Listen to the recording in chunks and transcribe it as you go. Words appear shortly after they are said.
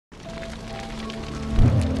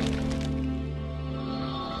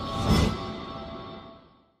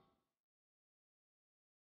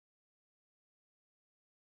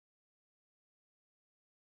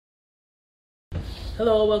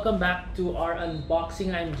Hello, welcome back to our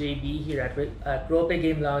unboxing. I'm JB here at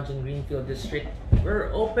Game Lounge in Greenfield District.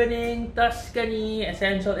 We're opening Tuscany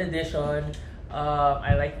Essential Edition.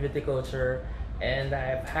 I like viticulture, and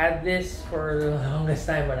I've had this for the longest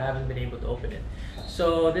time, but I haven't been able to open it.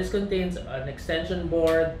 So this contains an extension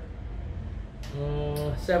board,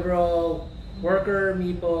 several worker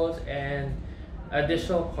meeples, and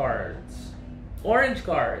additional cards, orange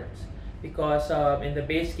cards, because in the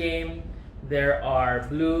base game there are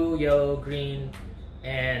blue, yellow, green,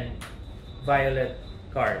 and violet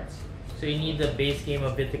cards. So you need the base game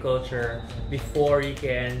of viticulture before you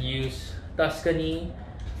can use Tuscany.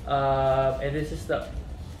 And this is the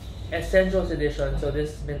Essentials Edition, so this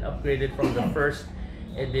has been upgraded from the first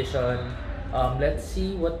edition. Let's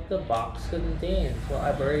see what the box contains. Well,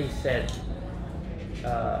 I've already said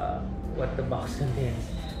what the box contains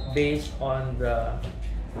based on the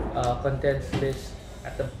contents list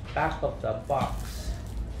at the back of the box.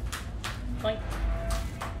 Like,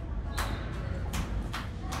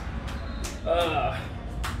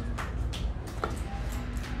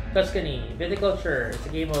 Tuscany Viticulture. It's a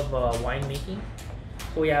game of winemaking.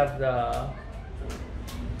 So we have the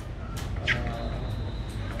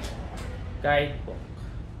guidebook,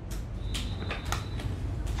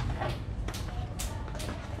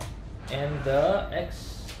 and the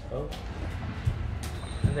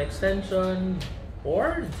extension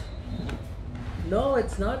board. No,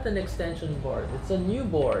 it's not an extension board. It's a new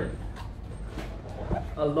board,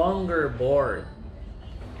 a longer board.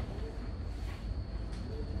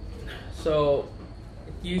 So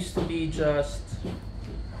it used to be just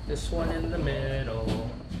this one in the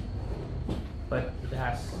middle, but it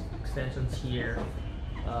has extensions here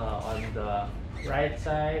on the right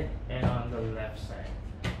side and on the left side.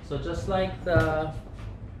 So just like the...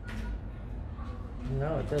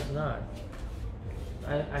 No, it does not.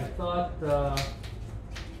 I thought the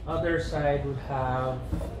other side would have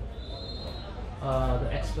the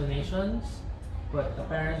explanations, but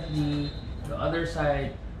apparently the other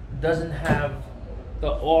side doesn't have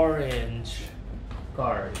the orange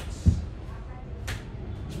cards.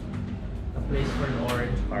 A place for the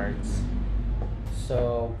orange cards.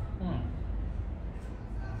 So,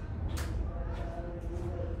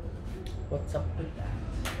 what's up with that?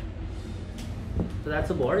 So that's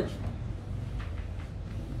a board.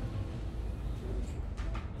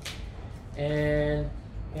 And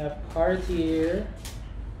we have cards here,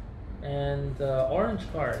 and the orange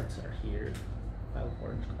cards are here. 5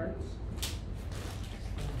 orange cards.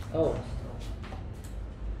 Oh,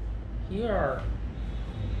 here are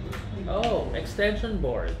extension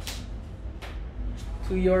boards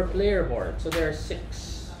to your player board. So there are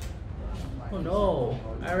 6. Oh no,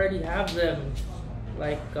 I already have them.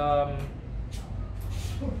 Like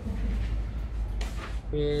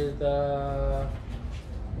with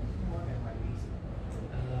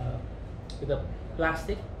the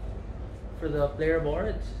plastic for the player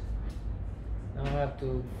boards. Now I have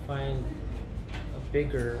to find a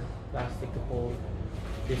bigger plastic to hold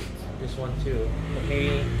this one too. But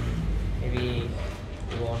maybe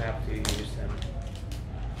we won't have to use them.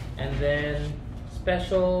 And then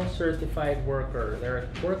special certified worker. There are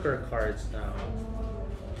worker cards now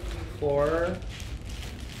for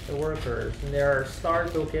the workers, and there are star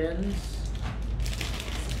tokens.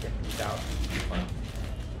 Let's get these out.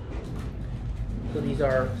 So these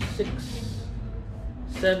are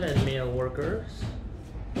 7 male workers,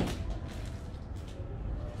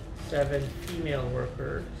 7 female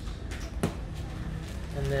workers,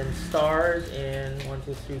 and then stars in 1,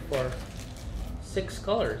 2, 3, 4, 6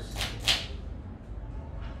 colors. 6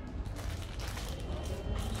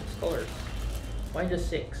 colors. Why just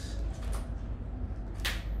 6?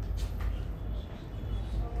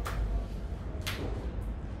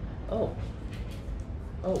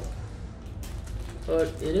 Oh. But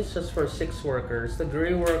it is just for 6 workers. The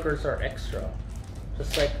gray workers are extra,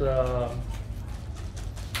 just like the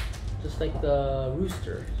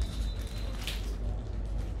roosters.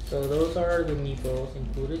 So those are the meeples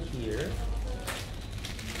included here.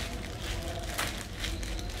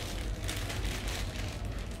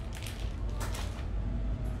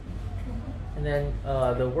 And then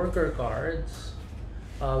the worker cards.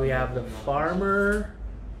 We have the farmer,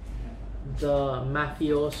 the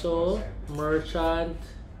mafioso, merchant,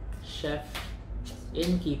 chef,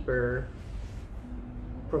 innkeeper,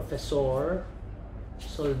 professor,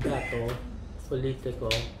 soldato, politico,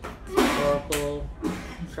 oracle,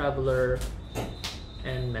 traveler,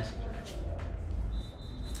 and messenger.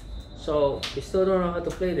 So we still don't know how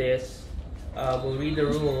to play this. We'll read the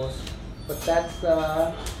rules, but that's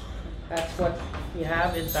what we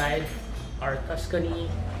have inside our Tuscany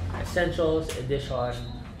Essentials Edition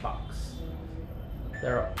box.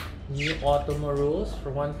 There are new Automa rules for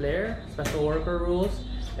 1 player, special worker rules,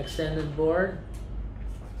 extended board,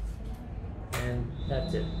 and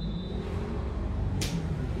that's it.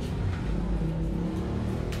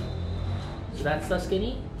 So that's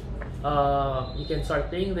Tuscany. You can start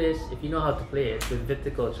playing this if you know how to play it with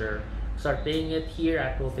Viticulture. Start playing it here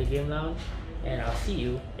at Game Lounge, and I'll see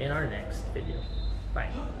you in our next video. Bye.